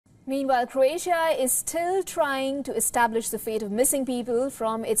Meanwhile, Croatia is still trying to establish the fate of missing people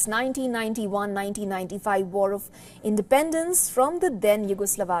from its 1991-1995 War of Independence from the then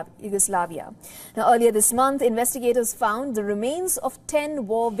Yugoslavia. Now, earlier this month, investigators found the remains of 10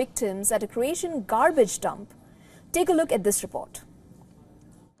 war victims at a Croatian garbage dump. Take a look at this report.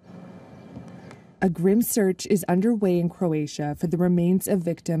 A grim search is underway in Croatia for the remains of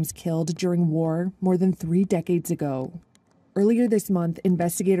victims killed during war more than 3 decades ago. Earlier this month,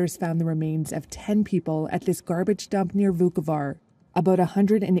 investigators found the remains of 10 people at this garbage dump near Vukovar, about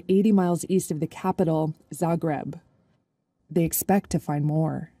 180 miles east of the capital, Zagreb. They expect to find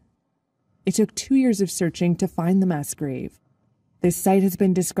more. It took 2 years of searching to find the mass grave. This site has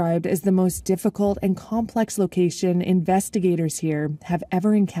been described as the most difficult and complex location investigators here have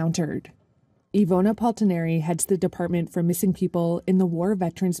ever encountered. Ivona Paltineri heads the Department for Missing People in the War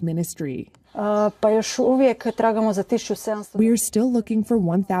Veterans Ministry. We are still looking for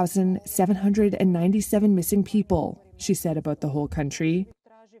 1,797 missing people, she said about the whole country.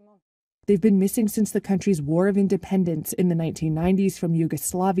 They've been missing since the country's War of Independence in the 1990s from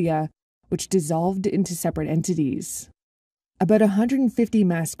Yugoslavia, which dissolved into separate entities. About 150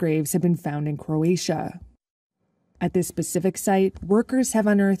 mass graves have been found in Croatia. At this specific site, workers have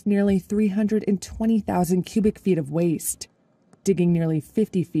unearthed nearly 320,000 cubic feet of waste, digging nearly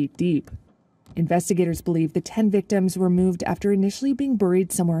 50 feet deep. Investigators believe the 10 victims were moved after initially being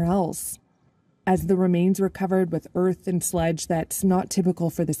buried somewhere else, as the remains were covered with earth and sludge that's not typical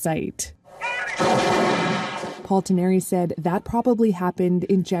for the site. Paltineri said that probably happened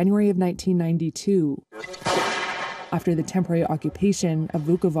in January of 1992, after the temporary occupation of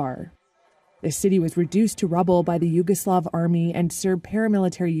Vukovar. The city was reduced to rubble by the Yugoslav army and Serb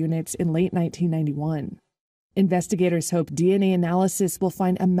paramilitary units in late 1991. Investigators hope DNA analysis will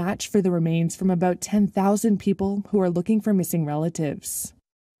find a match for the remains from about 10,000 people who are looking for missing relatives.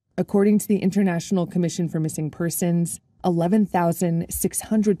 According to the International Commission for Missing Persons,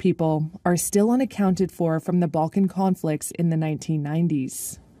 11,600 people are still unaccounted for from the Balkan conflicts in the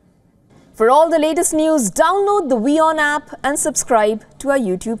 1990s. For all the latest news, download the WION app and subscribe to our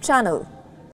YouTube channel.